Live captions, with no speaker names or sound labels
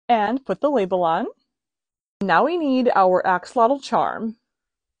and put the label on. Now we need our axolotl charm.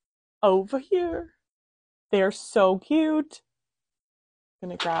 Over here. They're so cute. I'm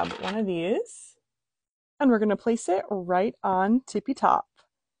gonna grab one of these and we're gonna place it right on tippy top.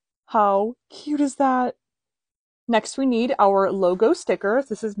 How cute is that? Next we need our logo sticker.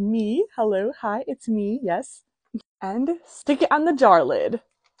 This is me. Hello, hi, it's me, yes. And stick it on the jar lid.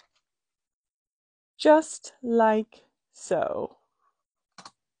 Just like so.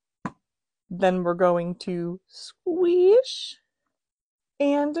 Then we're going to squish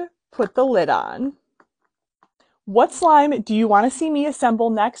and put the lid on. What slime do you want to see me assemble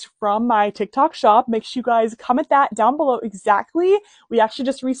next from my TikTok shop? Make sure you guys comment that down below exactly. We actually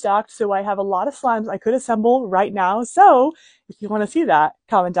just restocked, so I have a lot of slimes I could assemble right now. So if you want to see that,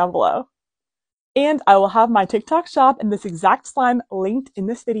 comment down below. And I will have my TikTok shop and this exact slime linked in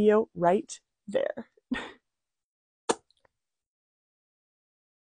this video right there.